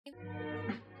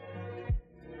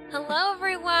Hello,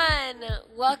 everyone!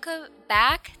 Welcome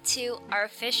back to our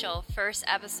official first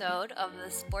episode of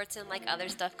the Sports and Like Other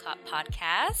Stuff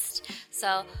podcast.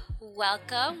 So,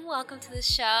 welcome to the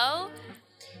show.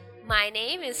 My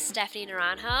name is Stephanie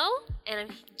Naranjo, and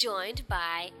I'm joined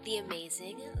by the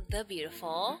amazing, the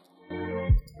beautiful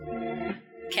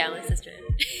Caroline Sister.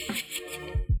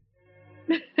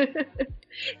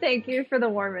 Thank you for the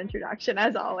warm introduction,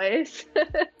 as always.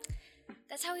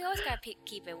 That's how we always gotta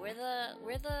keep it. We're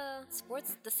the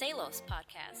sports, the Salos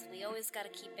podcast. We always gotta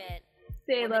keep it.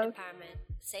 Salos.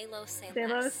 Salos, say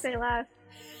Salos, less. say less.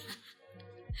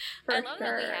 I love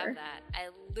that we have that. I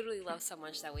literally love so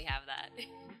much that we have that.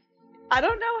 I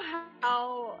don't know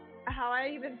how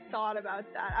I even thought about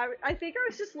that. I think I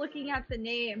was just looking at the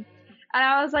name, and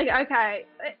I was like, okay,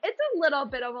 it's a little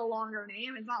bit of a longer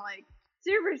name. It's not like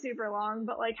super long,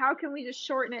 but like, how can we just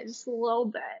shorten it just a little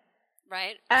bit?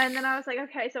 Right. And then I was like,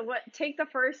 okay, so what? Take the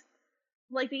first,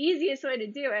 like the easiest way to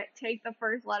do it. Take the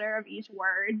first letter of each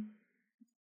word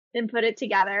and put it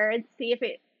together and see if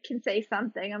it can say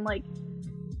something. I'm like,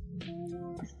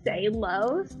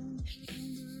 Salos.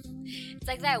 It's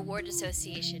like that word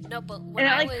association. No, but when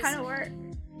and it kind of worked.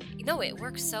 No, it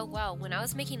works so well. When I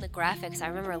was making the graphics, I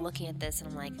remember looking at this and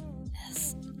I'm like,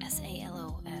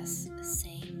 S-A-L-O-S,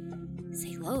 say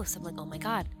los. I'm like, oh my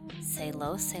god, say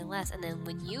los, say less. And then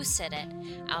when you said it,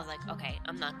 I was like, okay,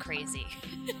 I'm not crazy.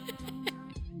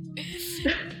 It's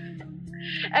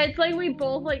like we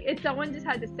both, like, if someone just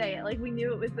had to say it, like we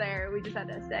knew it was there, we just had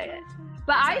to say it.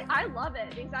 But exactly. I love it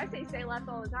because I say less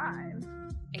all the time.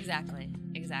 Exactly.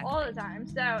 All the time.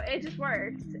 So it just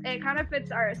works. It kind of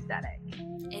fits our aesthetic.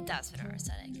 It does fit our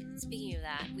aesthetic. Speaking of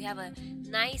that, we have a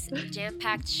nice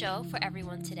jam-packed show for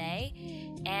everyone today.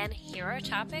 And here are our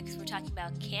topics. We're talking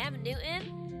about Cam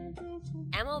Newton,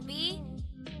 MLB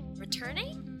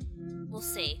returning? We'll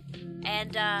see.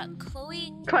 And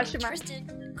Chloe Question mark.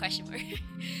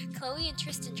 Chloe and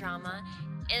Tristan drama.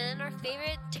 And then our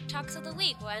favorite TikToks of the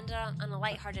week. We'll end on a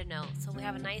lighthearted note. So we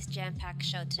have a nice jam-packed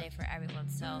show today for everyone.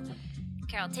 So,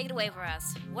 Carol, take it away for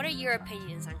us. What are your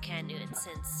opinions on Cam Newton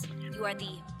since you are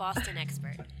the Boston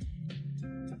expert?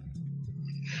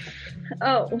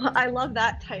 Oh, well, I love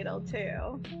that title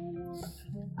too.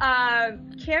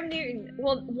 Cam Newton.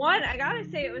 Well, one, I gotta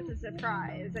say it was a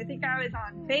surprise. I think I was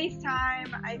on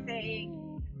FaceTime,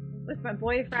 with my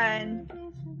boyfriend.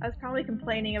 I was probably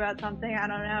complaining about something, I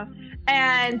don't know.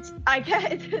 And I get I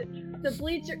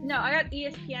got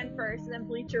ESPN first and then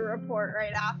Bleacher Report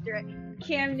right after it.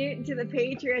 Cam Newton to the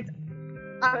Patriots.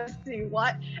 I was doing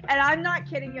what? And I'm not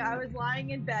kidding you. I was lying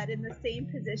in bed in the same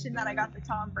position that I got the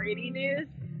Tom Brady news.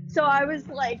 So I was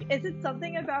like, is it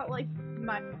something about like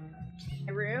my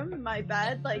room, my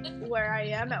bed, like where I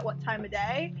am at what time of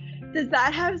day? Does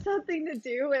that have something to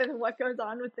do with what goes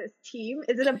on with this team?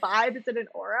 Is it a vibe? Is it an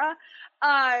aura?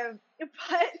 But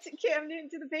Cam Newton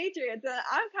to the Patriots, and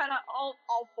I'm kind of all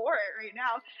for it right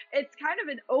now. It's kind of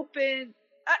an open.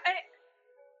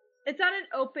 It's not an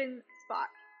open spot.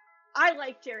 I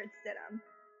like Jarrett Stidham.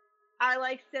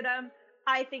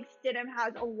 I think Stidham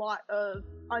has a lot of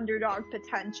underdog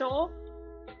potential.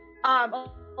 A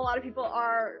lot of people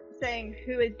are saying,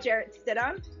 who is Jarrett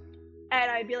Stidham?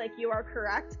 And I'd be like, you are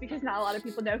correct, because not a lot of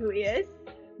people know who he is.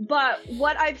 But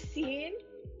what I've seen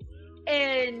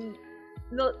in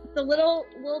the little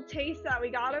taste that we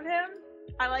got of him,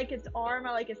 I like his arm,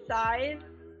 I like his size.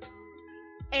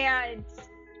 And,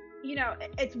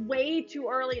 it's way too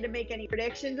early to make any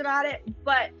predictions about it,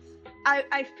 but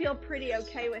I feel pretty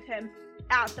okay with him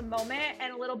at the moment,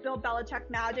 and a little Bill Belichick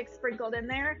magic sprinkled in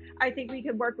there. I think we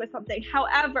could work with something.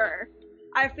 However,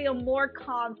 I feel more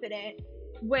confident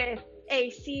with a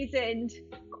seasoned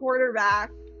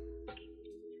quarterback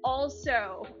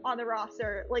also on the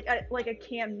roster, like a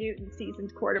Cam Newton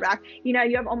seasoned quarterback. You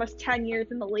have almost 10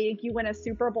 years in the league. You win a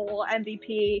Super Bowl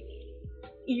MVP.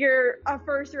 You're a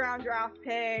first round draft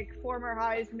pick, former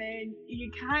Heisman.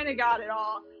 You kind of got it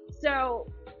all. So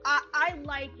I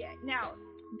like it. Now,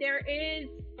 there is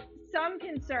some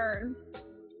concern,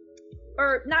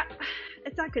 or not,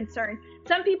 it's not concern.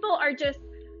 Some people are just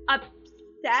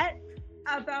upset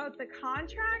about the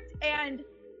contract, and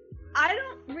I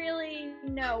don't really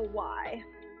know why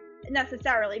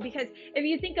necessarily, because if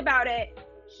you think about it,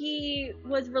 he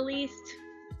was released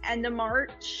end of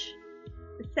March,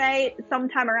 say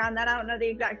sometime around that, I don't know the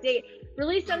exact date,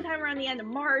 released sometime around the end of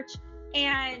March,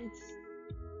 and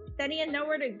then he had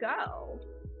nowhere to go.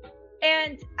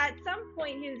 And at some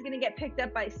point he was going to get picked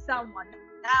up by someone.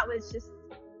 That was just,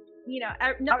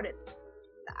 I noted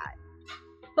that.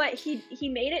 But he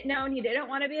made it known he didn't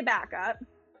want to be a backup,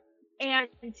 and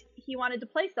he wanted to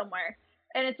play somewhere.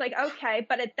 And it's like, okay,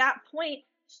 but at that point,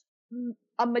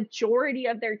 a majority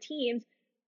of their teams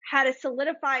had a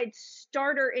solidified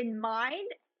starter in mind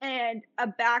and a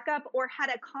backup, or had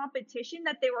a competition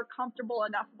that they were comfortable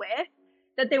enough with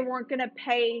that they weren't going to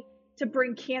pay to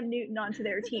bring Cam Newton onto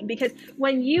their team. Because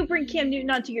when you bring Cam Newton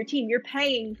onto your team, you're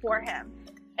paying for him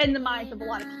in the minds of a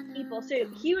lot of people. So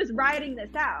he was riding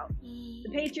this out. The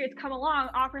Patriots come along,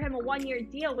 offer him a 1-year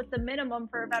deal with the minimum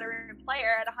for a veteran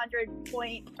player at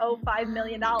 $100.05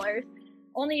 million,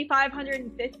 only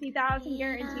 $550,000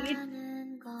 guaranteed.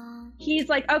 He's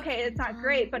like, okay, it's not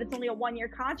great, but it's only a 1-year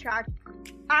contract.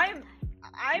 I'm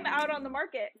out on the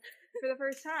market for the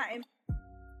first time.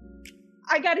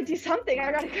 I got to do something.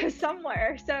 I got to go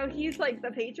somewhere. So he's like, the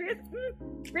Patriots,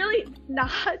 really not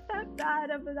that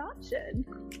bad of an option.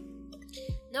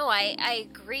 No, I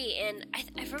agree. And I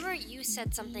remember you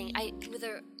said something,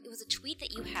 either it was a tweet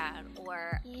that you had,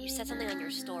 or you said something on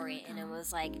your story, and it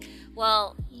was like,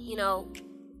 well,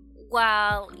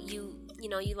 while you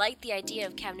like the idea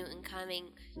of Cam Newton coming,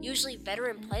 usually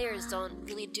veteran players don't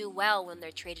really do well when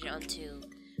they're traded onto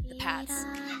the Pats.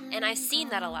 And I've seen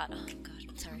that a lot. Oh, God,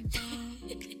 I'm sorry.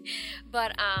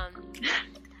 But,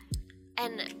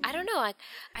 and I don't know, I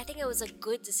think it was a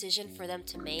good decision for them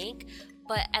to make,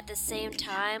 but at the same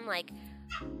time, like,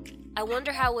 I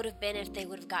wonder how it would have been if they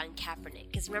would have gotten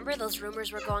Kaepernick. Because remember those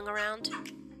rumors were going around?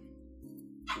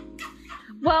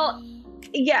 Well,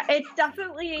 yeah, it's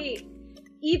definitely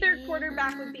either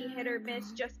quarterback would be hit or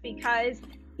miss, just because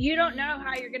you don't know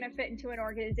how you're going to fit into an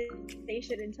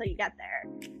organization until you get there.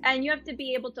 And you have to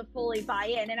be able to fully buy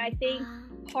in. And I think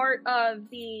part of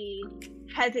the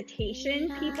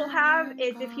hesitation people have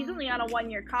is, if he's only on a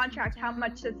 1-year contract, how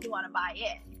much does he want to buy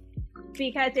in?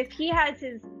 Because if he has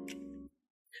his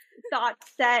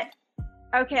thoughts set,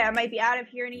 okay, I might be out of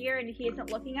here in a year, and he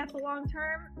isn't looking at the long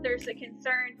term, there's a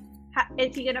concern.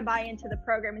 Is he going to buy into the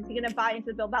program? Is he going to buy into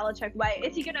the Bill Belichick way?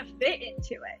 Is he going to fit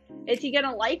into it? Is he going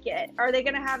to like it? Are they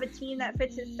going to have a team that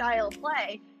fits his style of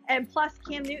play? And plus,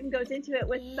 Cam Newton goes into it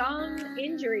with some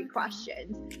injury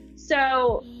questions.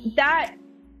 So that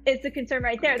is the concern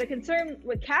right there. The concern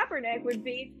with Kaepernick would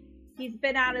be, he's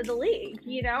been out of the league.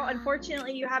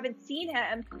 Unfortunately, you haven't seen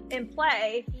him in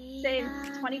play since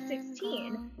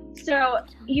 2016. So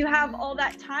you have all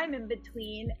that time in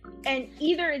between, and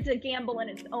either it's a gamble in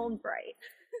its own right.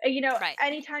 Right.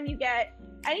 Anytime you get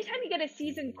a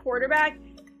seasoned quarterback,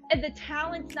 and the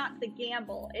talent's not the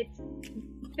gamble, it's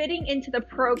fitting into the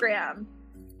program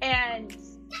and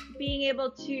being able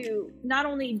to not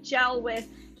only gel with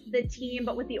the team,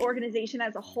 but with the organization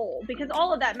as a whole, because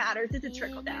all of that matters. It's a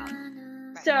trickle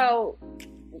down. Right. So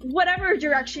whatever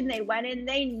direction they went in,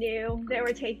 they knew they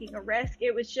were taking a risk.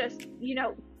 It was just,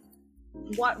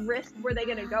 what risk were they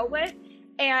going to go with?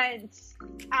 And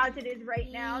as it is right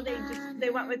now, they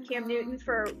went with Cam Newton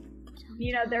for,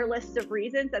 their list of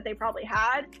reasons that they probably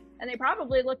had. And they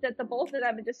probably looked at the both of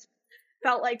them and just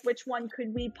felt like, which one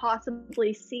could we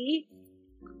possibly see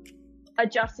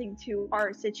adjusting to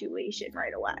our situation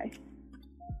right away.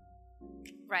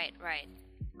 Right.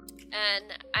 And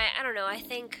I don't know, I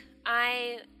think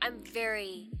I'm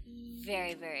very,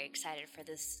 very, very excited for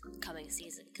this coming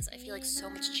season, because I feel like so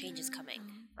much change is coming,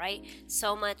 right?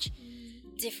 So much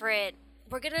different.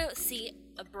 We're going to see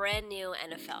a brand new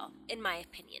NFL, in my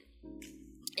opinion.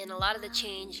 And a lot of the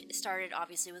change started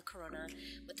obviously with Corona,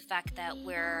 with the fact that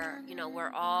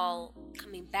we're all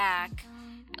coming back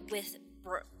with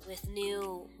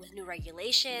new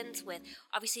regulations, with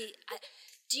obviously,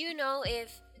 do you know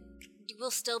if we'll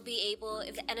still be able,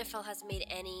 if the NFL has made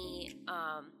any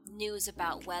news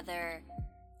about whether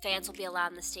fans will be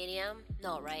allowed in the stadium?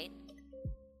 No, right?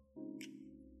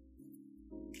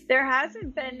 There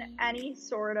hasn't been any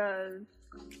sort of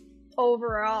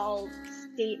overall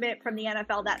statement from the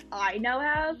NFL that I know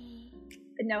of.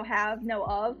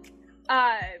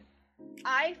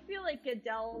 I feel like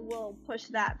Goodell will push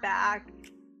that back,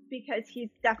 because he's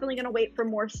definitely going to wait for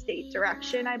more state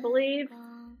direction, I believe,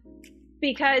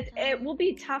 because it will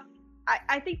be tough.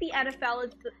 I think the NFL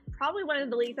is probably one of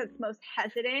the leagues that's most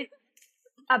hesitant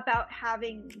about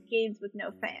having games with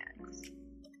no fans.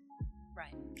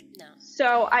 Right. No.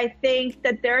 So I think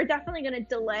that they're definitely going to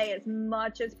delay as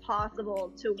much as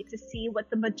possible to see what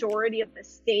the majority of the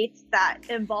states that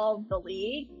involve the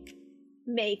league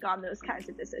make on those kinds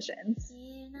of decisions.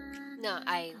 No,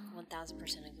 I 1000%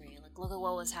 agree. Like, look at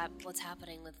what's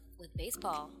happening with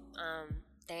baseball.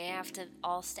 They have to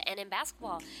all and in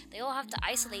basketball, they all have to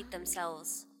isolate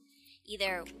themselves.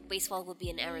 Either baseball will be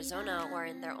in Arizona or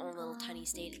in their own little tiny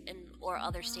state, or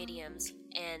other stadiums,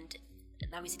 and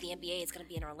obviously the NBA is going to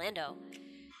be in Orlando.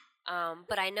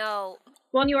 But I know.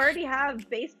 Well, you already have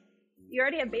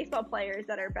baseball players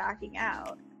that are backing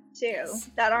out. too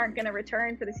that aren't going to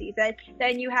return for the season.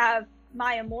 Then you have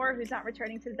Maya Moore, who's not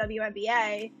returning to the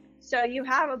WNBA. So you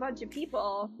have a bunch of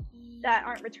people that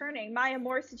aren't returning. Maya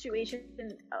Moore's situation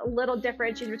is a little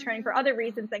different. She's returning for other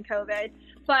reasons than COVID.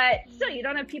 But still, you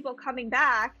don't have people coming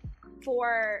back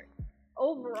for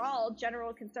overall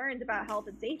general concerns about health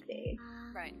and safety.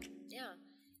 Right. Yeah.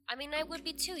 I mean, I would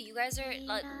be too. You guys are,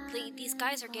 these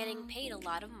guys are getting paid a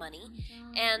lot of money,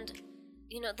 and,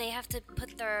 they have to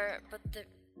put their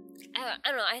I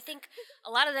don't know, I think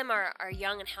a lot of them are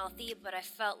young and healthy, but I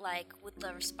felt like with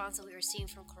the response that we were seeing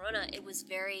from Corona, it was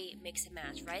very mix and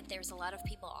match, right? There's a lot of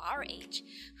people our age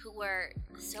who were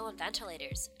still on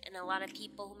ventilators, and a lot of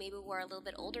people who maybe were a little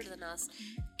bit older than us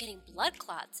getting blood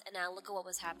clots, and now look at what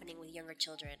was happening with younger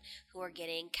children who are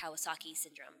getting Kawasaki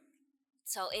syndrome.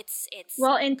 So it's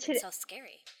so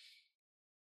scary.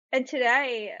 And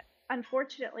today,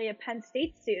 unfortunately, a Penn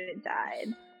State student died.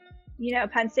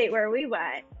 Penn State, where we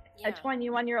went. Yeah. A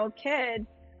 21-year-old kid,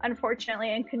 unfortunately,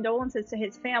 and condolences to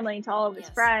his family and to all of his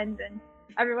friends and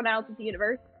everyone else at the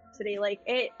university.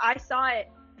 I saw it,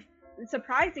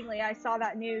 surprisingly, I saw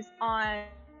that news on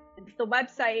the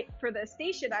website for the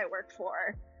station I work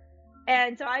for.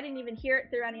 And so I didn't even hear it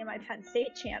through any of my Penn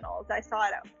State channels. I saw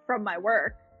it from my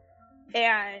work.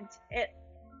 And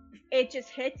it just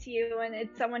hits you, and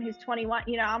it's someone who's 21.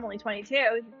 I'm only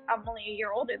 22. I'm only a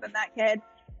year older than that kid.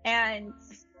 And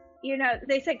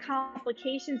they said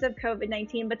complications of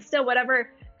COVID-19, but still,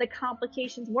 whatever the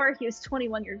complications were, he was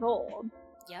 21 years old.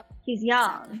 Yep. He's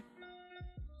young.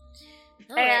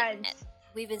 Exactly. No, and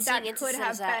we've been seeing instances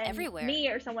of that everywhere. Me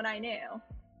or someone I knew.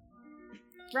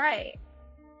 Right.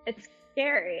 It's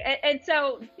scary. And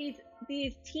so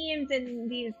these teams and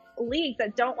these leagues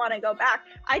that don't want to go back,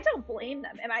 I don't blame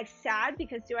them. Am I sad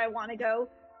because do I want to go,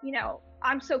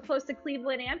 I'm so close to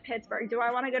Cleveland and Pittsburgh. Do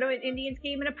I want to go to an Indians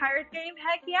game and a Pirates game?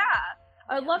 Heck yeah.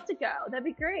 I'd love to go. That'd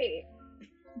be great.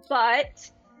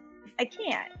 But I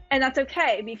can't. And that's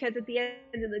okay, because at the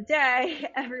end of the day,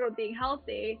 everyone being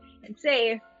healthy and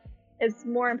safe is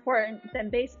more important than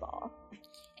baseball.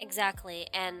 Exactly.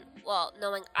 And,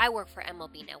 knowing I work for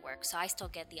MLB Network, so I still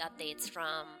get the updates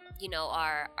from,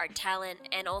 our talent,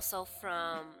 and also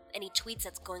from any tweets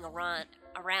that's going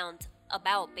around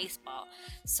about baseball.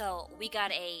 So we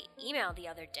got a email the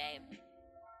other day,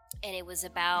 and it was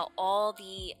about all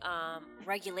the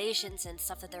regulations and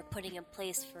stuff that they're putting in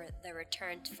place for the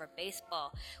return for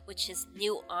baseball, which is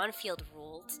new on-field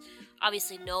rules.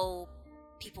 Obviously, no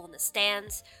people in the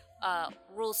stands,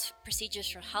 rules, procedures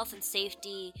for health and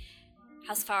safety,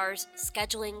 as far as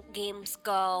scheduling games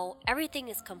go. Everything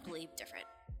is completely different.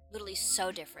 Literally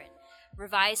so different.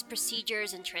 Revised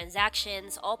procedures and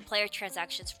transactions, all player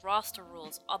transactions, roster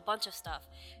rules, a bunch of stuff.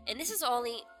 And this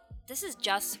is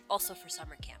just also for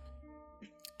summer camp.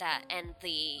 That and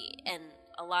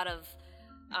a lot of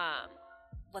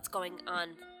what's going on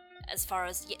as far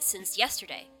as since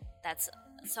yesterday. It's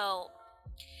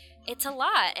a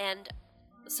lot. And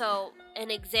so an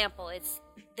example,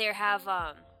 they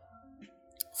have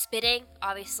spitting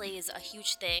obviously is a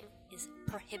huge thing, is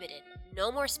prohibited. No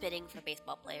more spitting for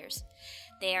baseball players.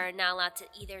 They are not allowed to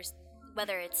either,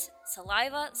 whether it's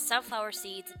saliva, sunflower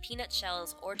seeds, peanut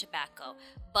shells, or tobacco.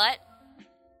 But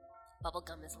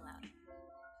bubblegum is allowed.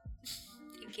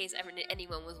 In case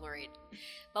anyone was worried.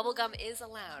 Bubblegum is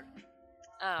allowed.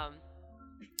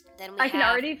 Then I can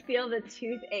already feel the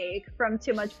toothache from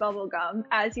too much bubblegum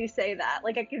as you say that.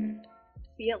 I can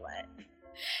feel it.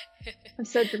 I'm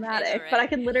so dramatic, but I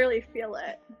can literally feel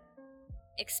it.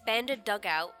 Expanded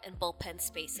dugout and bullpen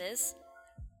spaces.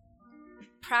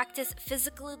 Practice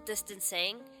physical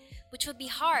distancing, which would be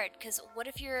hard because what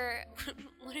if you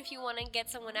want to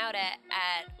get someone out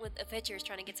with a pitcher is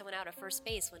trying to get someone out at first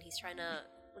base when he's trying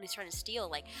to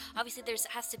steal? Obviously there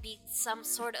has to be some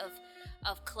sort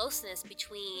of closeness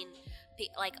between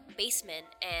basemen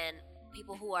and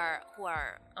people who are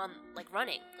on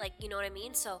running, you know what I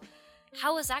mean? So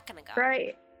how is that gonna go?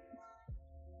 Right.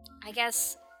 I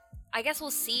guess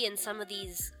we'll see in some of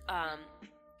these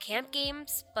camp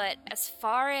games, but as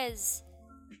far as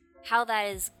how that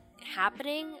is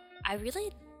happening, I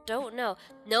really don't know.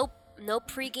 No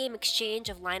pre-game exchange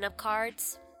of lineup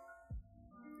cards.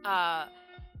 Up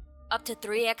to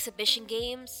 3 exhibition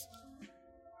games.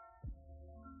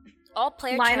 All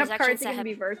player lineup cards are going to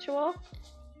be virtual?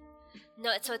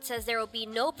 No, so it says there will be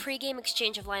no pre-game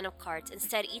exchange of lineup cards.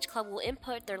 Instead, each club will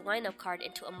input their lineup card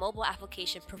into a mobile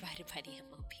application provided by the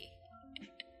MLB.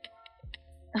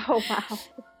 Oh, wow.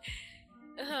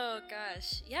 Oh,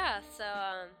 gosh. Yeah, so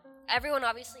everyone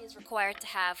obviously is required to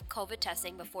have COVID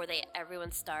testing before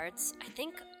everyone starts. I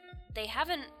think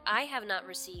I have not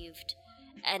received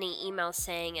any emails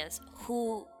saying as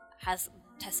who has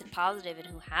tested positive and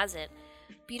who hasn't.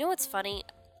 But you know what's funny?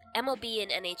 MLB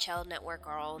and NHL Network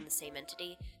are all in the same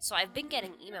entity, so I've been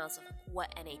getting emails of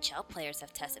what NHL players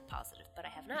have tested positive, but I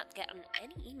have not gotten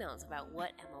any emails about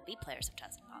what MLB players have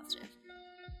tested positive.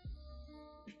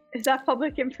 Is that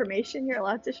public information you're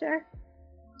allowed to share?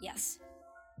 Yes.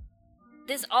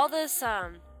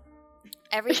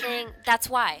 Everything, that's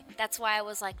why I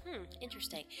was like,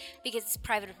 interesting, because it's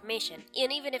private information,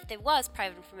 and even if there was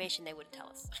private information, they wouldn't tell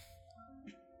us.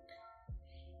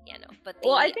 Yeah, no, but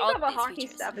I think all the hockey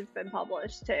stuff has been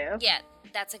published too. Yeah,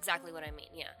 that's exactly what I mean.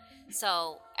 Yeah,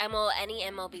 so any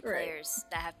MLB players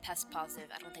that have tested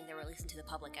positive, I don't think they're releasing to the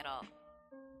public at all.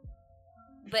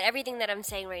 But everything that I'm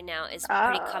saying right now is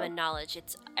pretty common knowledge.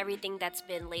 It's everything that's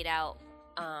been laid out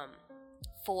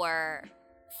for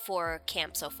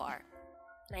camp so far,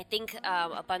 and I think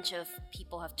a bunch of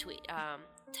people have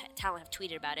talent have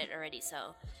tweeted about it already.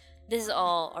 So this is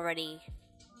all already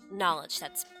knowledge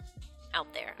that's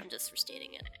out there. I'm just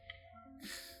restating it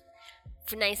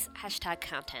for nice hashtag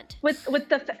content with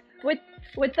the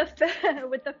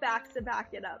facts to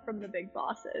back it up from the big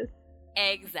bosses.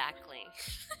 Exactly.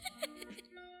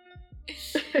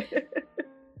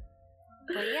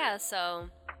 But yeah, so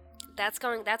that's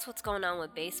what's going on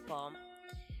with baseball.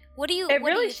 It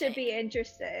really should be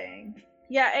interesting.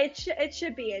 Yeah, it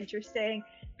should be interesting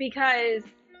because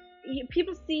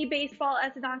people see baseball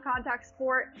as a non-contact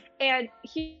sport, and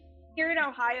here in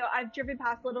Ohio, I've driven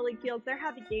past Little League fields. They're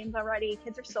having games already.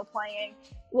 Kids are still playing.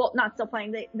 Well, not still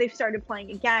playing. They've started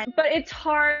playing again. But it's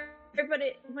hard when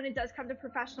it does come to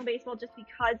professional baseball just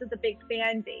because of the big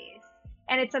fan base.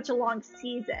 And it's such a long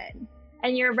season.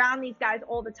 And you're around these guys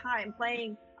all the time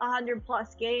playing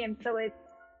 100+ games. So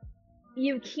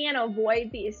you can't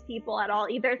avoid these people at all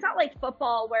either. It's not like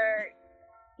football where,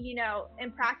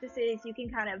 in practices you can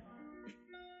kind of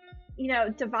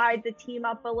divide the team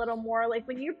up a little more. Like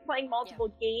when you're playing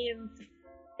multiple games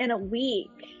in a week,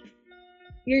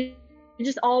 you're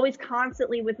just always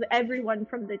constantly with everyone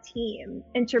from the team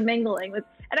intermingling with,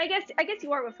 and I guess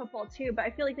you are with football too, but I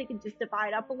feel like they can just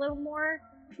divide up a little more.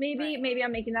 Maybe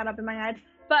I'm making that up in my head.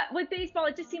 But with baseball,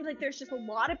 it just seems like there's just a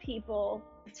lot of people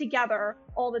together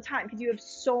all the time because you have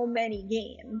so many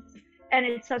games and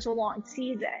it's such a long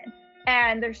season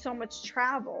and there's so much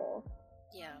travel.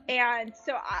 Yeah. And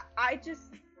so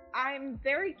I'm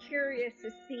very curious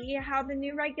to see how the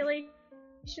new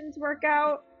regulations work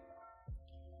out,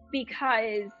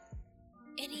 because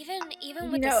and even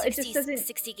with the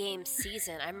 60 game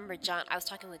season, I remember I was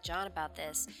talking with John about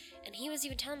this, and he was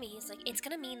even telling me, he's like, it's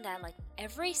gonna mean that like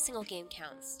every single game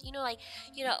counts.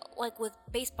 Like with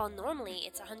baseball normally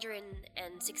it's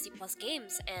 160+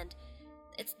 games, and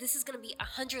this is gonna be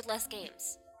 100 less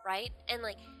games, right? And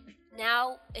like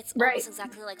now it's almost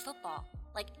exactly like football.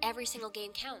 Like every single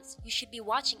game counts. You should be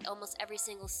watching almost every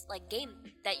single game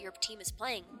that your team is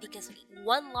playing, because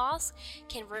one loss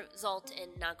can result in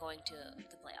not going to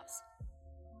the playoffs.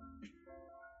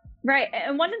 Right,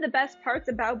 and one of the best parts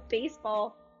about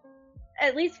baseball,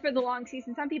 at least for the long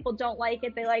season, some people don't like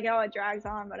it. They like, it drags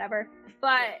on, whatever.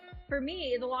 But for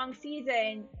me, the long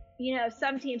season,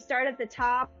 some teams start at the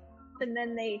top and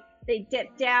then they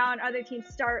dip down. Other teams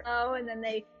start low and then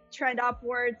they trend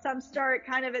upward. Some start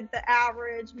kind of at the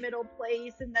average middle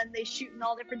place and then they shoot in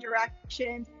all different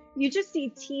directions. You just see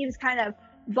teams kind of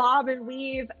bob and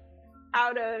weave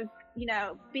out of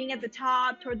being at the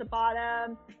top toward the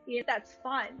bottom. That's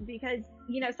fun because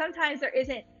sometimes there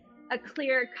isn't a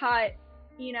clear cut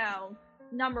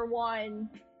number one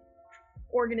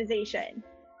organization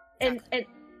in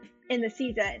the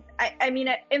season. I mean,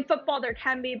 in football there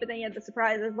can be, but then you have the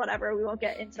surprises, whatever. We won't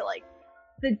get into like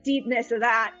the deepness of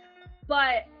that,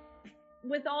 but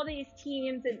with all these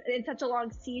teams in such a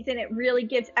long season, it really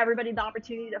gives everybody the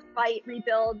opportunity to fight,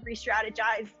 rebuild,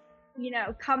 re-strategize,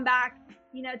 come back,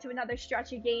 to another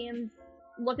stretch of games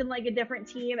looking like a different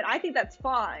team. And I think that's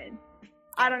fun.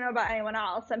 I don't know about anyone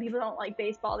else. Some people don't like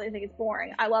baseball. They think it's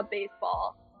boring. I love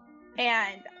baseball.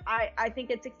 And I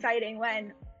think it's exciting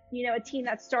when, a team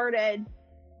that started,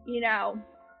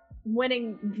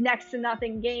 winning next to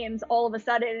nothing games all of a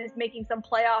sudden is making some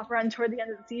playoff run toward the end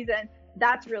of the season.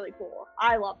 That's really cool.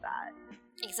 I love that.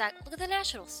 Exactly. Look at the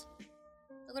Nationals.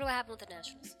 Look at what happened with the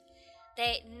Nationals.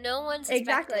 No one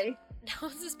suspected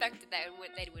that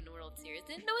they'd win the World Series.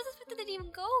 No one suspected they'd even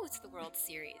go to the World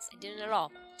Series. They didn't at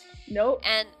all. Nope.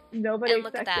 And nobody and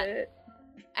look expected at that. it.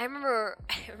 I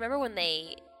remember when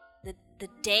the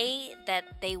day that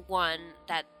they won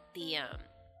that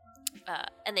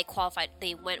and they qualified.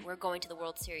 We're going to the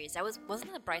World Series.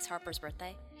 Wasn't that Bryce Harper's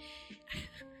birthday?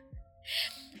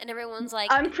 And everyone's like,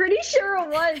 I'm pretty sure it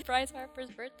was. Bryce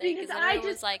Harper's birthday. Because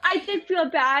Like, I did feel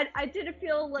bad. I did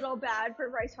feel a little bad for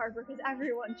Bryce Harper because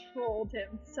everyone trolled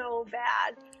him so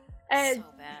bad. And, so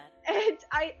bad. And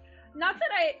not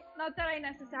that I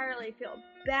necessarily feel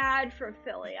bad for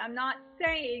Philly. I'm not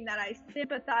saying that I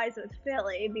sympathize with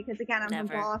Philly because again, I'm Never.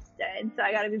 from Boston, so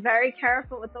I got to be very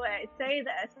careful with the way I say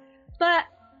this. But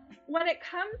when it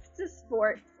comes to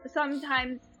sports,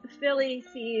 sometimes Philly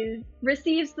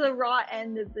receives the raw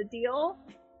end of the deal,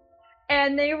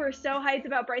 and they were so hyped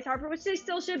about Bryce Harper, which they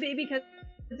still should be because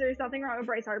there's nothing wrong with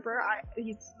Bryce Harper.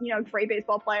 He's a great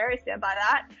baseball player. I stand by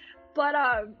that. But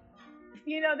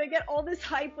they get all this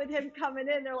hype with him coming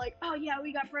in. They're like, oh yeah,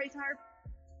 we got Bryce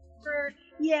Harper.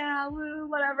 Yeah, woo,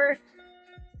 whatever.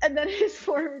 And then his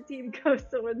former team goes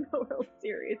to win the World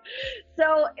Series.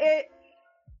 So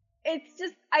it's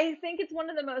just, I think it's one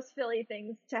of the most Philly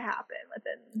things to happen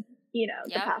within,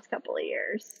 the past couple of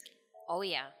years. Oh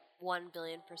yeah, 1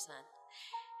 billion%.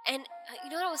 And you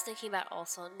know what I was thinking about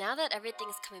also? Now that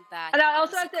everything's coming back, and I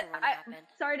also have to. happened.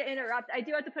 Sorry to interrupt. I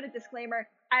do have to put a disclaimer.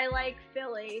 I like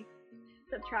Philly.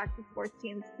 Attractive sports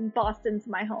teams. Boston's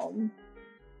my home.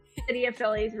 City of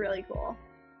Philly is really cool.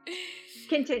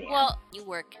 Continue. Well, you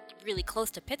work really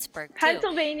close to Pittsburgh, too.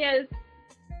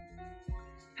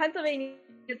 Pennsylvania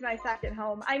is my second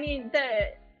home. I mean,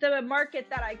 the market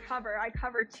that I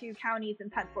cover 2 counties in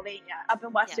Pennsylvania, up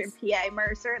in Western PA,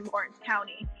 Mercer and Lawrence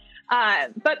County.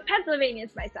 But Pennsylvania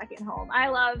is my second home. I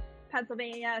love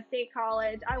Pennsylvania State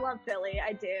College. I love Philly.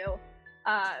 I do.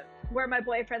 Where my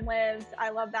boyfriend lives,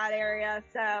 I love that area.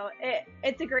 So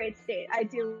it's a great state. I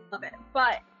do love it.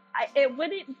 But it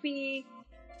wouldn't be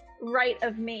right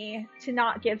of me to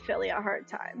not give Philly a hard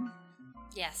time.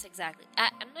 Yes, exactly.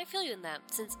 And I feel you in that,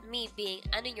 since me being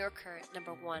a New Yorker,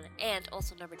 number 1, and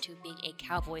also number 2, being a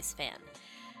Cowboys fan.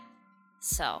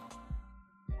 So,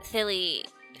 Philly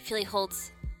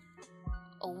holds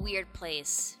a weird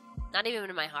place. Not even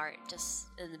in my heart, just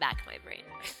in the back of my brain.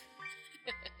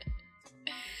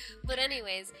 But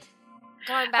anyways,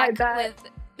 going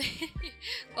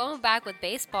back with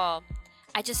baseball,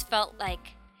 I just felt like,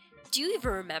 do you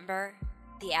even remember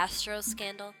the Astros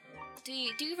scandal? Do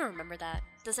you even remember that?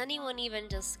 Does anyone even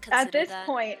just consider that?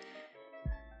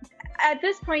 At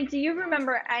this point, do you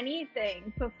remember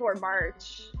anything before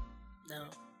March? No.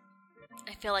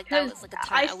 I feel like that was like a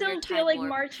time. I still feel like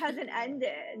March hasn't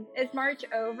ended. Is March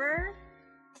over?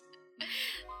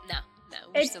 No.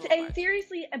 It's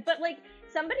seriously, but like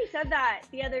somebody said that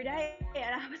the other day,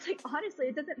 and I was like, honestly,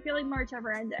 it doesn't feel like March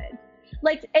ever ended.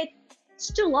 Like it's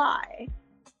July.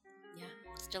 Yeah,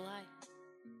 it's July.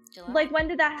 Like when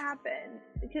did that happen?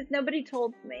 Because nobody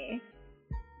told me.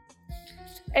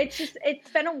 It's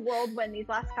been a whirlwind these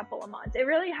last couple of months. It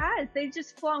really has. They've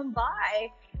just flown by.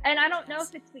 And I don't know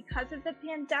if it's because of the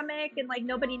pandemic and like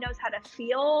nobody knows how to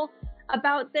feel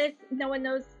about this. No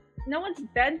one's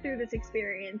been through this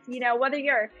experience. Whether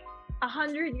you're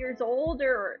 100 years old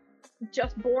or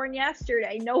just born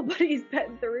yesterday, nobody's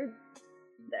been through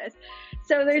this.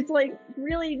 So there's like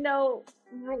really no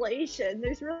relation.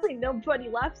 There's really nobody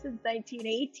left since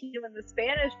 1918 when the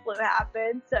Spanish flu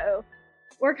happened. So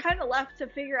we're kind of left to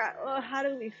figure out, how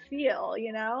do we feel,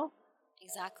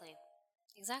 Exactly.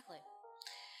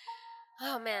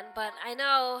 Oh man, but I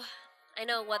know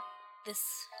what this,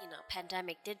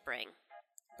 pandemic did bring.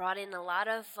 Brought in a lot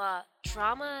of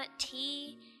drama,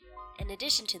 tea, in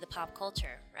addition to the pop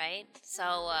culture, right?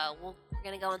 So we're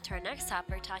gonna go into our next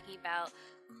topic, talking about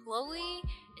Khloe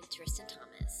and Tristan Thompson.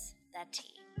 That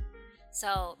tea.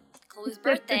 So Khloe's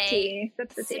birthday.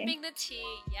 Sipping the tea.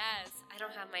 Yes, I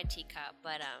don't have my teacup,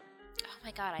 but oh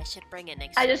my god, I should bring it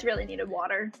next time. I just really needed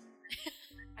water.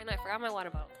 I know, I forgot my water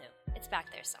bottle too. It's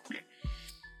back there somewhere.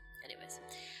 Anyways,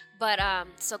 but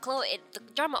so Khloe, the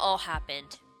drama all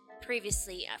happened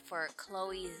previously for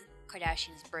Khloe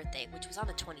Kardashian's birthday, which was on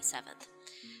the 27th.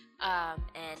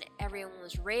 And everyone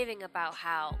was raving about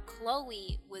how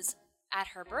Khloe was at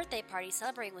her birthday party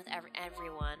celebrating with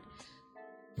everyone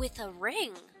with a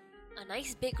ring, a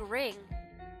nice big ring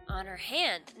on her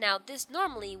hand. Now, this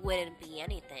normally wouldn't be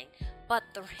anything, but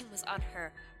the ring was on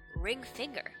her ring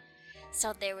finger.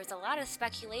 So there was a lot of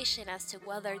speculation as to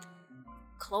whether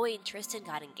Khloe and Tristan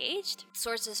got engaged.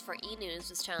 Sources for E! News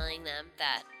was telling them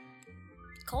that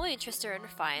Khloe and Tristan are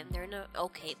fine. They're in an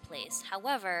okay place.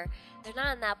 However, they're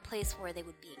not in that place where they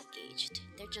would be engaged.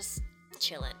 They're just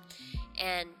chilling.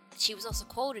 And she was also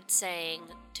quoted saying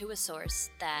to a source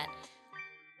that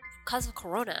because of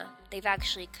Corona, they've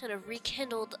actually kind of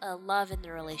rekindled a love in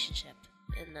their relationship,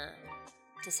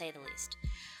 to say the least.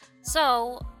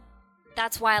 So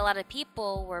that's why a lot of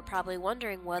people were probably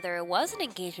wondering whether it was an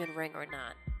engagement ring or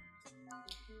not.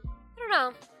 I don't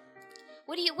know.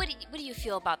 what do you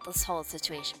feel about this whole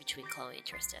situation between Chloe and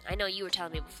Tristan? I know you were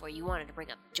telling me before you wanted to bring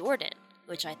up Jordan,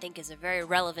 which I think is a very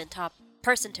relevant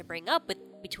person to bring up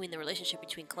between the relationship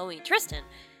between Chloe and Tristan.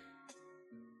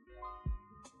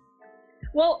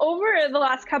 Well, over the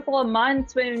last couple of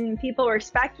months, when people were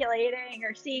speculating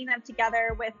or seeing them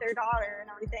together with their daughter and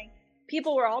everything,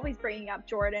 people were always bringing up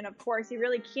Jordan. Of course, you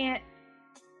really can't,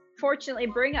 fortunately,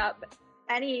 bring up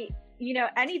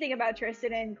anything about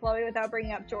Tristan and Chloe without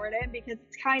bringing up Jordan, because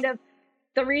it's kind of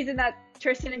the reason that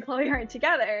Tristan and Chloe aren't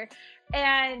together.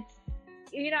 And,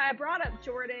 I brought up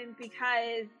Jordan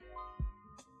because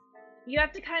you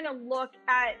have to kind of look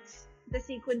at the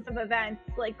sequence of events.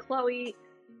 Like Chloe,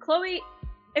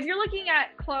 if you're looking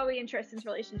at Chloe and Tristan's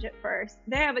relationship first,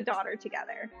 they have a daughter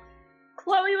together.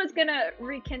 Chloe was going to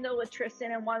rekindle with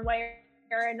Tristan in one way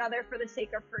or another for the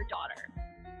sake of her daughter.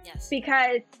 Yes.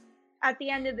 Because at the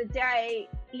end of the day,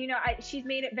 she's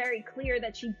made it very clear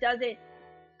that she doesn't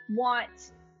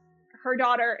want her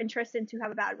daughter and Tristan to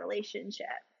have a bad relationship.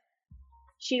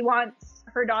 She wants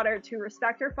her daughter to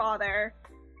respect her father,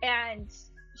 and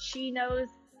she knows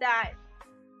that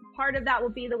part of that will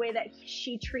be the way that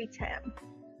she treats him.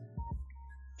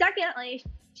 Secondly,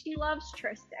 she loves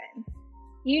Tristan.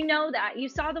 You know that. You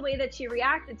saw the way that she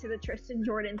reacted to the Tristan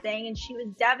Jordan thing, and she was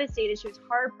devastated. She was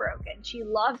heartbroken. She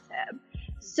loves him.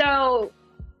 So,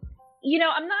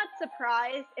 I'm not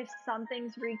surprised if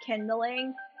something's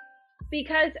rekindling,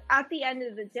 because at the end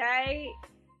of the day,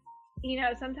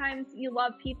 sometimes you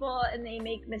love people and they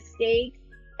make mistakes,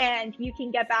 and you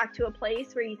can get back to a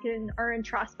place where you can earn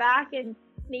trust back and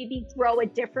maybe grow a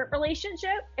different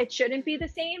relationship. It shouldn't be the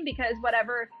same, because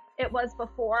whatever it was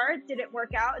before didn't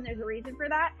work out, and there's a reason for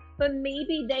that. But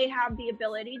maybe they have the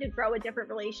ability to grow a different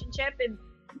relationship and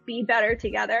be better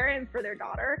together and for their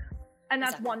daughter. And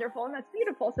that's wonderful and that's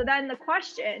beautiful. So then the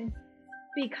question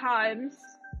becomes,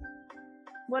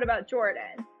 what about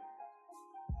Jordan?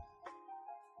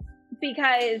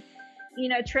 Because,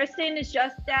 Tristan is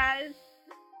just as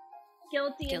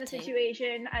guilty in the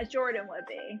situation as Jordan would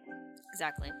be.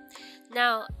 Exactly.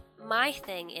 Now, my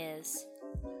thing is,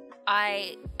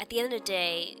 at the end of the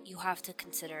day, you have to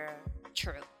consider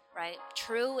True, right?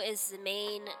 True is the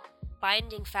main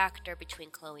binding factor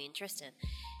between Chloe and Tristan.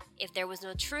 If there was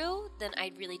no True, then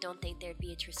I really don't think there'd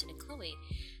be a Tristan and Chloe.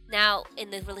 Now, in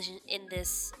the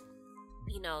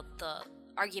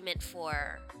argument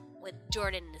with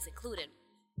Jordan is included.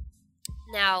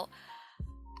 Now,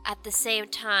 at the same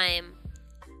time,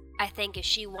 I think if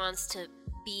she wants to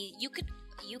be, you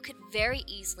could very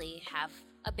easily have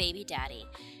a baby daddy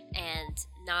and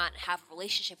not have a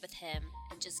relationship with him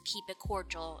and just keep it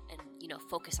cordial and,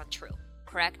 focus on True,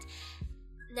 correct?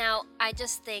 Now, I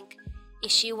just think if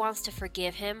she wants to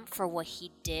forgive him for what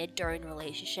he did during the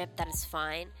relationship, that is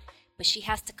fine. But she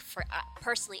has to,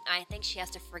 personally, I think she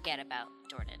has to forget about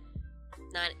Jordan.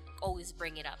 Not always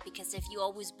bring it up. Because if you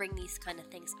always bring these kind of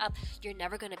things up, you're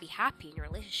never going to be happy in your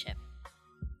relationship.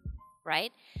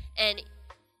 Right? And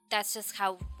that's just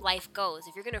how life goes.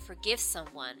 If you're going to forgive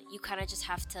someone, you kind of just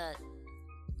have to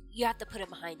put it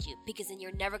behind you. Because then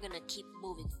you're never going to keep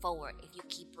moving forward if you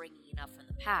keep bringing it up from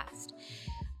the past.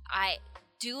 I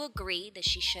do agree that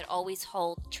she should always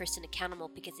hold Tristan accountable,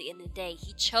 because at the end of the day,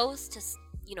 he chose to,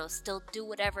 still do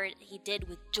whatever he did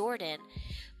with Jordan.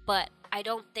 But I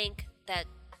don't think that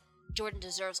Jordan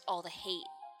deserves all the hate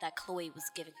that Chloe was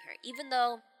giving her, even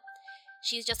though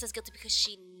she's just as guilty because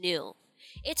she knew.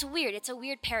 It's weird. It's a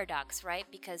weird paradox, right?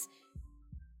 Because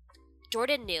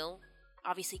Jordan knew,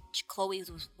 obviously, Chloe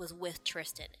was with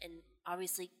Tristan, and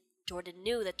obviously Jordan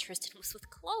knew that Tristan was with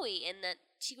Chloe and that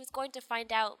she was going to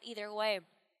find out either way.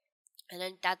 And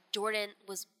then that Jordan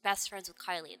was best friends with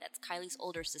Kylie. That's Kylie's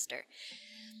older sister.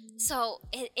 So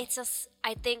it's just,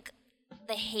 I think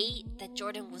the hate that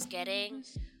Jordan was getting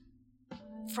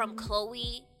from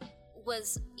Chloe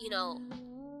was,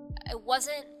 it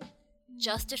wasn't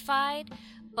justified,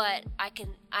 but I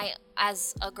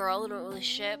as a girl in a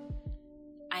relationship,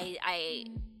 I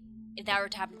if that were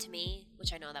to happen to me,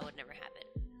 which I know that would never happen.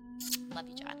 Love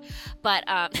you, John. But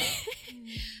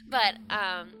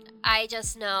I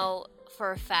just know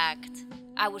for a fact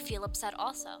I would feel upset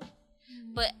also.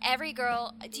 But every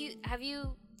girl, do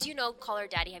you know Call Her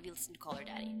Daddy? Have you listened to Call Her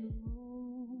Daddy?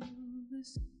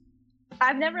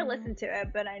 I've never listened to it,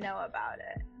 but I know about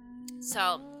it.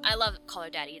 So I love Call Her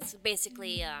Daddy. It's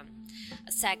basically a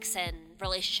sex and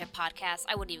relationship podcast.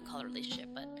 I wouldn't even call it a relationship,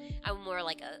 but I'm more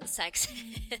like a sex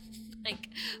like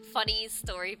funny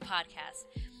story podcast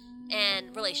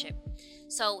and relationship.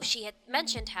 So she had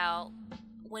mentioned how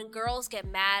when girls get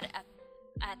mad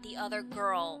at the other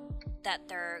girl that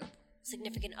their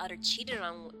significant other cheated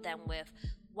on them with,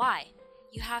 why?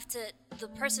 the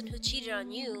person who cheated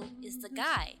on you is the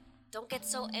guy. Don't get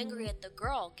so angry at the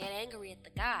girl, get angry at the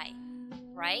guy,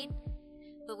 right?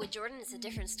 But with Jordan, it's a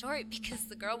different story because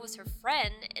the girl was her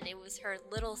friend and it was her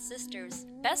little sister's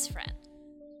best friend.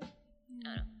 I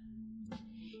don't know.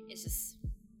 It's just,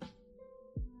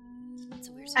 it's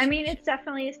a weird situation. I mean, it's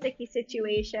definitely a sticky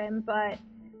situation, but,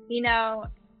 you know,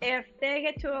 if they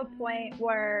get to a point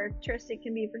where Tristan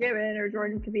can be forgiven or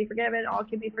Jordan can be forgiven, all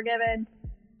can be forgiven,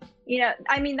 you know,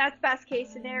 I mean, that's best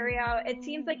case scenario. It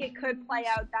seems like it could play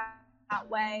out that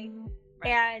way.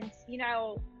 Right. And, you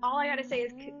know, all I gotta say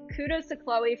is kudos to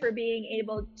Chloe for being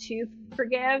able to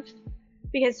forgive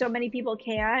because so many people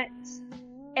can't.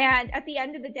 And at the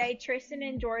end of the day, Tristan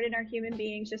and Jordan are human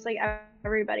beings just like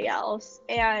everybody else.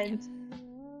 And,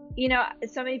 you know,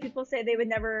 so many people say they would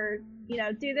never, you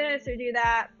know, do this or do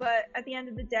that. But at the end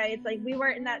of the day, it's like we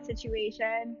weren't in that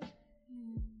situation.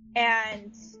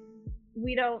 And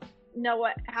we don't know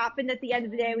what happened at the end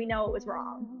of the day. We know it was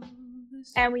wrong.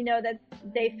 And we know that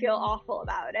they feel awful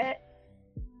about it.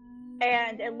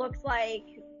 And it looks like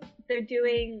they're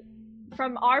doing,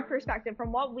 from our perspective,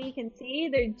 from what we can see,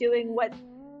 they're doing what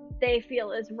they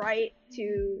feel is right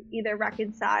to either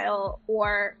reconcile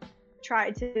or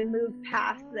try to move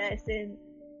past this and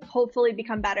hopefully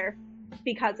become better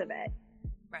because of it.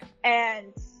 Right.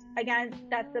 And again,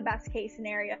 that's the best case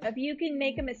scenario. If you can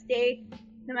make a mistake,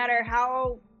 no matter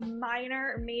how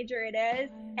minor or major it is,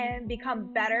 and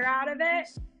become better out of it,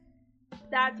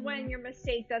 that's when your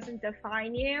mistake doesn't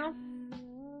define you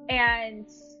and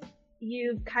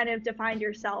you've kind of defined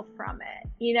yourself from it,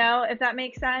 you know, if that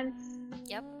makes sense.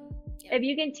 Yep. If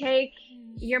you can take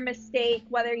your mistake,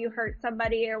 whether you hurt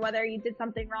somebody or whether you did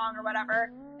something wrong or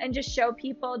whatever, and just show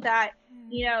people that,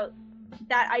 you know,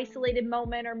 that isolated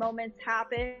moment or moments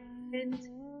happened,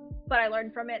 but I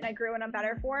learned from it and I grew and I'm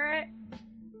better for it,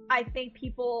 I think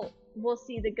people will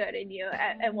see the good in you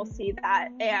and will see that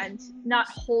and not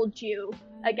hold you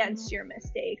against your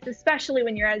mistakes, especially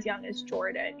when you're as young as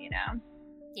Jordan, you know?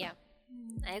 Yeah,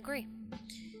 I agree.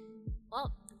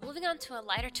 Well, moving on to a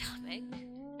lighter topic.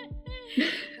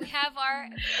 We have our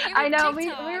favorite I know,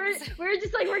 TikToks. we were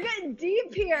just like, we're getting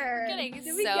deep here. We're getting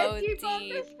Did we so get deep on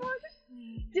this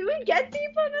podcast? Do we get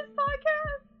deep on this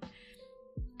podcast?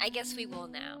 I guess we will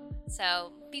now.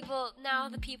 So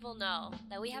the people know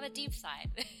that we have a deep side.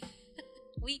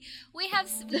 we have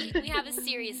a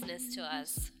seriousness to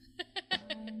us.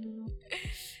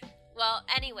 Well,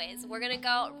 anyways, we're gonna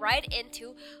go right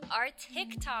into our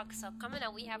TikTok. So coming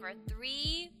up, we have our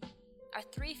three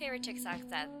favorite TikToks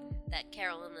that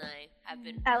Carolyn and I have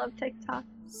been. I love TikTok.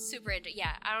 Super into.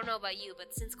 Yeah, I don't know about you,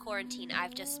 but since quarantine,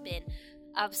 I've just been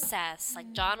obsessed.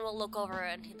 Like John will look over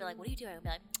and he'll be like, "What are you doing?" I'll be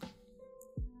like,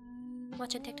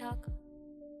 "Watching TikTok."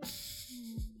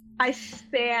 I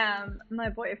spam my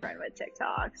boyfriend with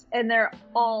TikToks, and they're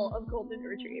all of golden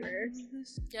retrievers.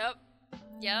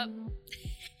 Yep.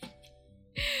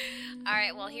 All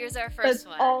right, well, here's our first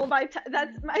one.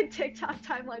 That's my TikTok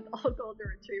timeline's all golden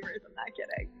retrievers. I'm not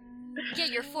kidding.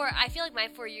 Yeah, I feel like my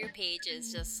For You page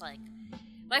is just like,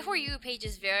 my For You page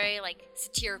is very like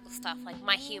satirical stuff, like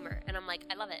my humor, and I'm like,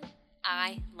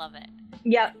 I love it.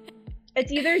 Yep. It's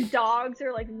either dogs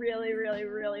or like really, really,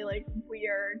 really like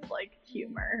weird like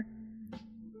humor.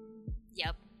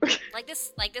 Yep. like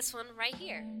this one right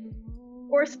here.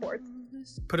 Or sports.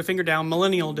 Put a finger down,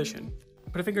 millennial edition.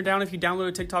 Put a finger down if you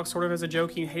downloaded TikTok sort of as a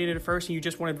joke, you hated it at first and you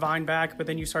just wanted Vine back, but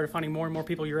then you started finding more and more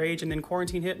people your age, and then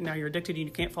quarantine hit and now you're addicted and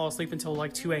you can't fall asleep until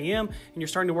like 2 a.m. and you're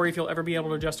starting to worry if you'll ever be able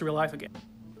to adjust to real life again.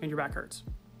 And your back hurts.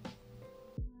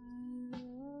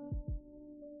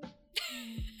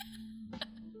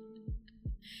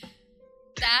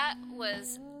 That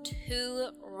was too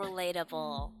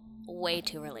relatable. Way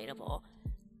too relatable.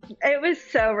 It was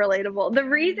so relatable. The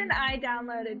reason I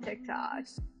downloaded TikTok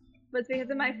was because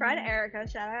of my friend Erica.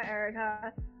 Shout out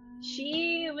Erica.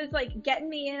 She was like getting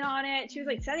me in on it. She was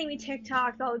like sending me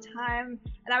TikToks all the time,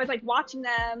 and I was like watching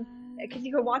them because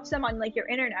you could watch them on like your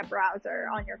internet browser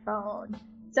on your phone.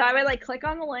 So I would like click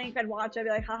on the link, I'd watch it, I'd be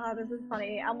like, haha, this is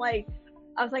funny. I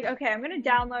was like, okay, I'm gonna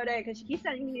download it because she keeps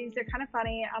sending me these. They're kind of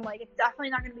funny. I'm like, it's definitely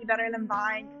not gonna be better than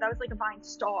Vine because I was like a Vine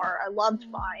star. I loved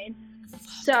Vine.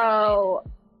 So,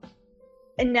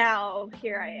 and now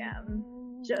here I am,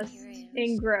 just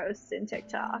engrossed in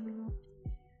TikTok.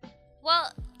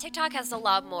 Well, TikTok has a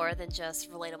lot more than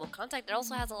just relatable content. It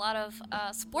also has a lot of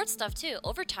sports stuff too.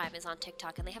 Overtime is on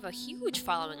TikTok, and they have a huge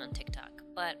following on TikTok.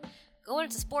 But going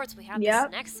into sports, we have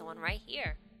this next one right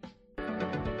here.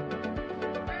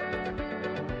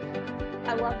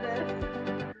 I love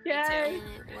this. Yay!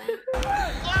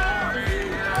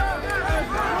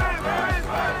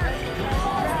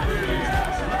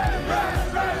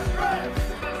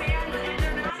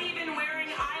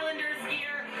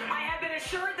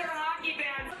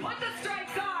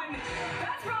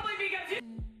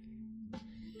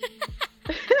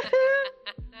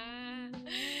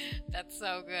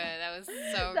 so good. That was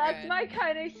so That's good. my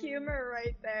kind of humor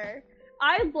right there.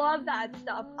 I love that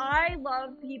stuff. I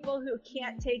love people who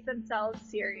can't take themselves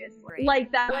seriously. Great.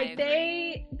 Like that. I Like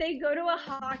agree. they go to a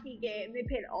hockey game, they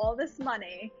paid all this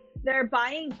money. They're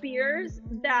buying beers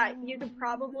that you could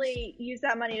probably use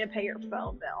that money to pay your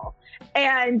phone bill.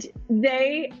 And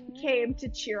they came to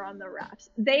cheer on the refs.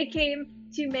 They came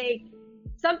to make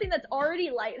something that's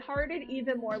already lighthearted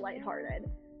even more lighthearted.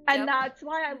 And Yep. that's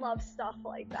why I love stuff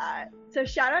like that. So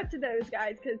shout out to those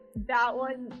guys, because that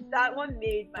one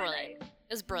made my Brilliant. night.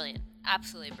 It was brilliant.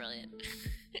 Absolutely brilliant.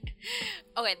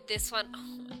 Okay, this one,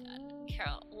 oh my god.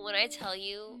 Carol, when I tell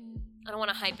you, I don't want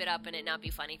to hype it up and it not be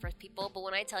funny for people, but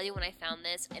when I tell you when I found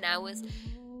this and I was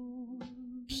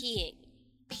peeing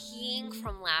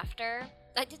from laughter,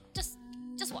 I did, just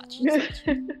watch. Just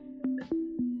watch.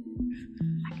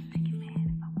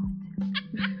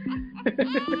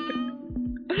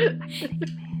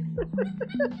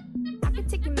 I can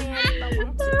take your man if I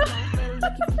want to. I'm really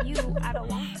looking for you. I don't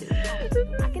want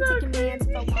to. I can take your man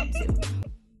if I want to.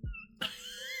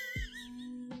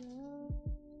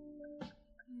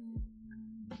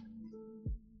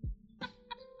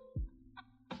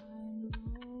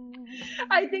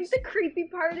 I think the creepy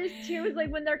part is too is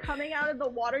like when they're coming out of the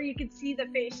water, you can see the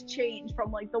face change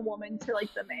from like the woman to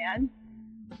like the man.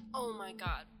 Oh my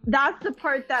god. That's the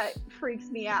part that freaks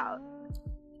me out.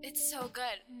 It's so good.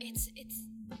 It's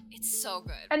so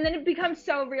good. And then it becomes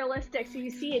so realistic, so you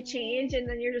see it change, and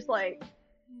then you're just like.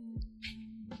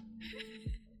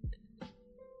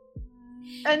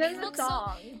 And then It the looks so-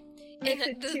 song makes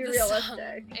And it too the song,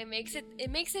 realistic. it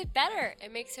makes it better.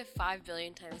 It makes it 5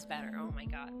 billion times better. Oh my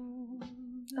god.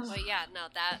 But yeah, no,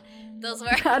 those were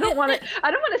I don't want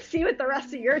to see what the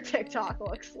rest of your TikTok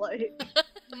looks like.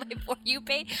 my For You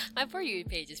page. My For You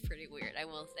page is pretty weird, I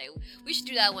will say. We should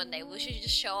do that one day. We should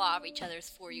just show off each other's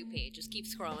For You page. Just keep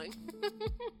scrolling.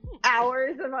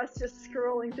 Hours of us just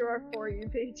scrolling through our For You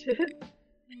pages.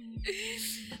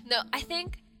 No, I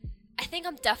think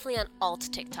I'm definitely on alt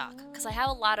TikTok because I have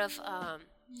a lot of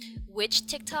witch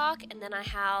TikTok, and then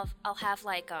I'll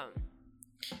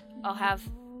have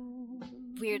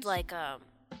weird like oh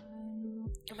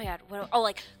my god,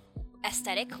 like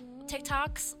aesthetic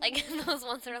TikToks, like those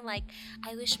ones that are like,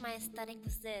 I wish my aesthetic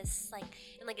was this, like,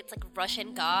 and like it's like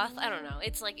Russian goth. I don't know.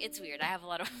 It's like, it's weird. I have a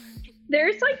lot of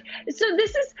There's like, so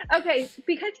this is, okay,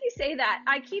 because you say that,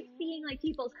 I keep seeing like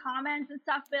people's comments and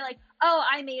stuff, but like, oh,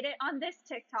 I made it on this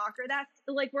TikTok, or that's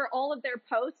like where all of their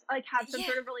posts like have some Yeah.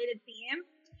 sort of related theme.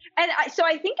 And so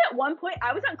I think at one point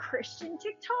I was on Christian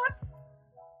TikTok,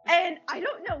 and I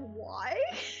don't know why.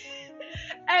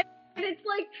 and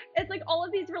it's like all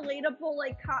of these relatable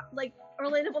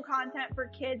relatable content for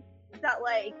kids that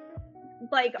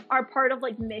like are part of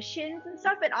like missions and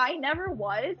stuff, and I never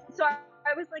was. So I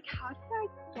was like, how did I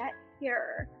get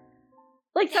here?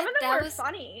 Like some of them That were was-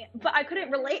 funny, but I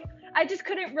couldn't relate. I just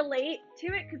couldn't relate to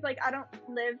it because like I don't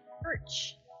live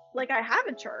church. Like I have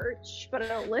a church, but I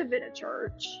don't live in a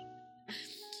church.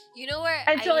 You know where?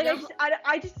 And so like you know,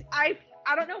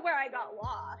 I don't know where I got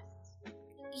lost.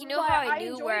 you know But how I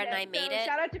knew enjoyed where it, and I made so it.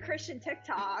 Shout out to Christian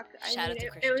TikTok. Shout out to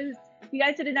it Christian. was you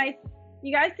guys did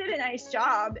a nice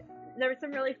job. There was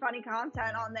some really funny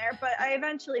content on there, but I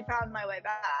eventually found my way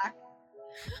back.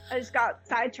 I just got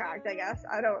sidetracked, I guess.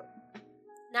 I don't.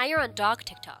 Now you're on dog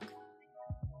TikTok.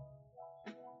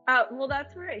 Well,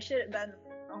 that's where I should have been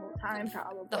the whole time,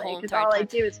 probably. The whole Because entire all I time.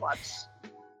 do is watch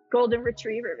golden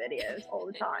retriever videos all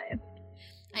the time.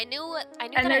 I knew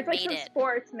And that I there's like made some it.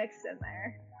 sports mixed in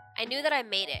there. I knew that I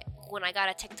made it when I got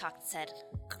a TikTok that said,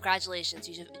 "Congratulations,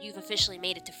 you've officially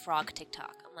made it to Frog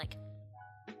TikTok." I'm like,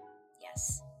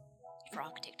 yes,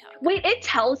 Frog TikTok. Wait, it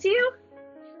tells you?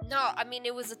 No, I mean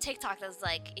it was a TikTok that was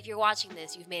like, if you're watching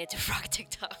this, you've made it to Frog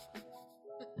TikTok.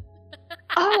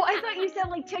 Oh, I thought you said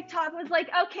like TikTok was like,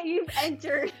 okay, you've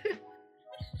entered.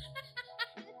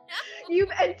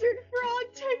 You've entered Frog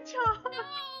TikTok.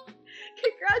 No.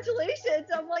 Congratulations.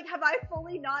 I'm like, have I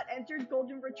fully not entered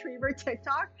golden retriever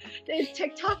TikTok? Is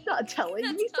TikTok not telling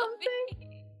me something?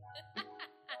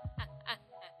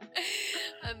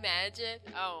 Imagine.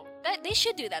 Oh, they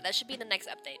should do that. That should be the next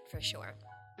update for sure.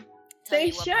 Tell They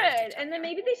you what part of should. TikTok And then you're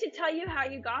maybe they should tell you how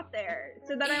you got there.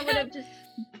 So then I would have just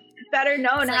better It's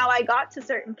known like- how I got to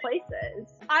certain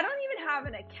places. I don't even have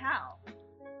an account.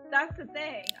 That's the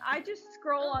thing. I just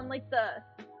scroll on like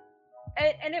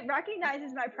and it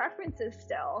recognizes my preferences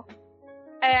still.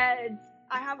 And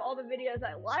I have all the videos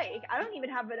I like. I don't even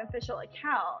have an official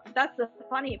account. That's the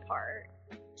funny part.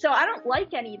 So I don't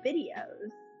like any videos.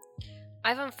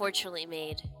 I've unfortunately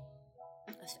made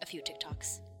a few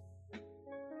TikToks.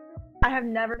 I have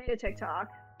never made a TikTok.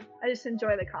 I just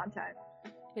enjoy the content.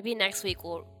 Maybe next week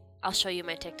I'll show you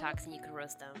my TikToks and you can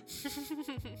roast them.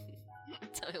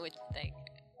 Tell me what you think.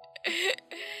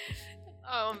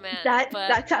 Oh man.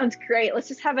 That sounds great. Let's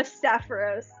just have a Steph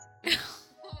roast.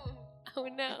 Oh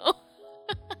no.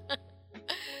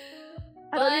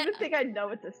 I don't even think I know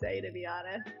what to say, to be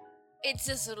honest. It's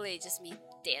just literally just me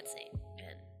dancing.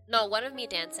 And no, one of me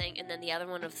dancing, and then the other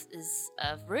one is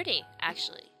of Rudy,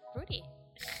 actually. Rudy.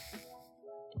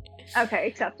 Okay,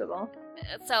 acceptable.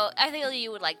 So I think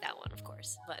you would like that one, of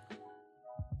course. But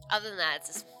other than that, it's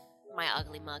just my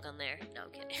ugly mug on there. No,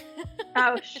 I'm kidding.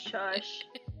 Oh, shush.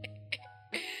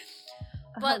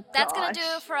 But that's going to do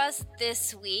it for us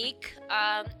this week.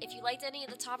 If you liked any of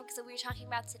the topics that we were talking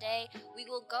about today, we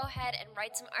will go ahead and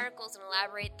write some articles and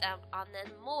elaborate on them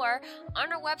more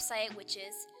on our website, which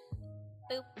is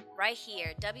boop, right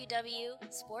here,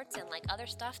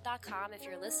 www.sportsandlikeotherstuff.com if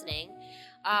you're listening.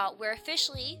 We're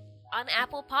officially on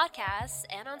Apple Podcasts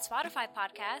and on Spotify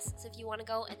Podcasts, so if you want to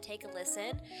go and take a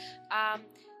listen.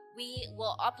 We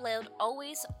will upload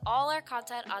always all our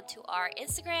content onto our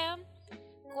Instagram, of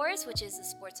course, which is the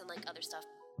Sports and Like Other Stuff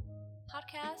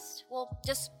podcast. Well,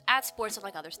 just at Sports and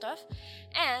Like Other Stuff.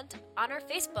 And on our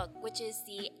Facebook, which is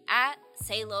the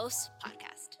 @Salos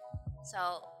podcast.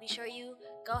 So be sure you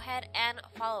go ahead and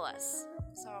follow us.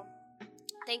 So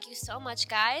thank you so much,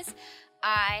 guys.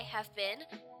 I have been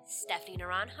Stephanie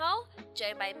Naranjo,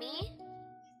 joined by me.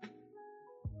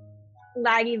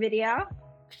 Laggy video.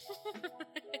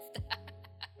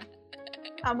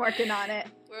 I'm working on it.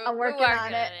 We're working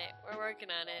on it. We're working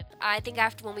on it. I think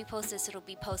after when we post this, it'll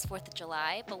be post 4th of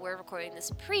July, but we're recording this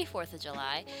pre-4th of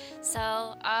July.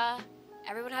 So,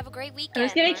 everyone have a great weekend. I'm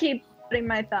just going to keep putting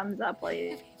my thumbs up while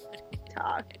you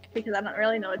talk, because I don't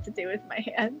really know what to do with my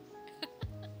hands.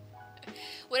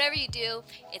 Whatever you do,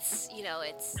 it's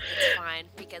fine,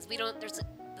 because the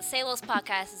Salos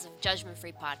podcast is a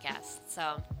judgment-free podcast,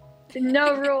 so...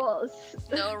 No rules.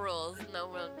 No rules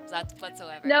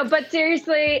whatsoever. No, but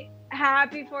seriously,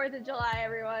 happy 4th of July,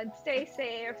 everyone. Stay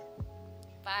safe.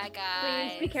 Bye,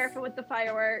 guys. Please be careful with the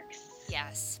fireworks.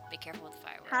 Yes, be careful with the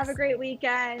fireworks. Have a great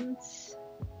weekend.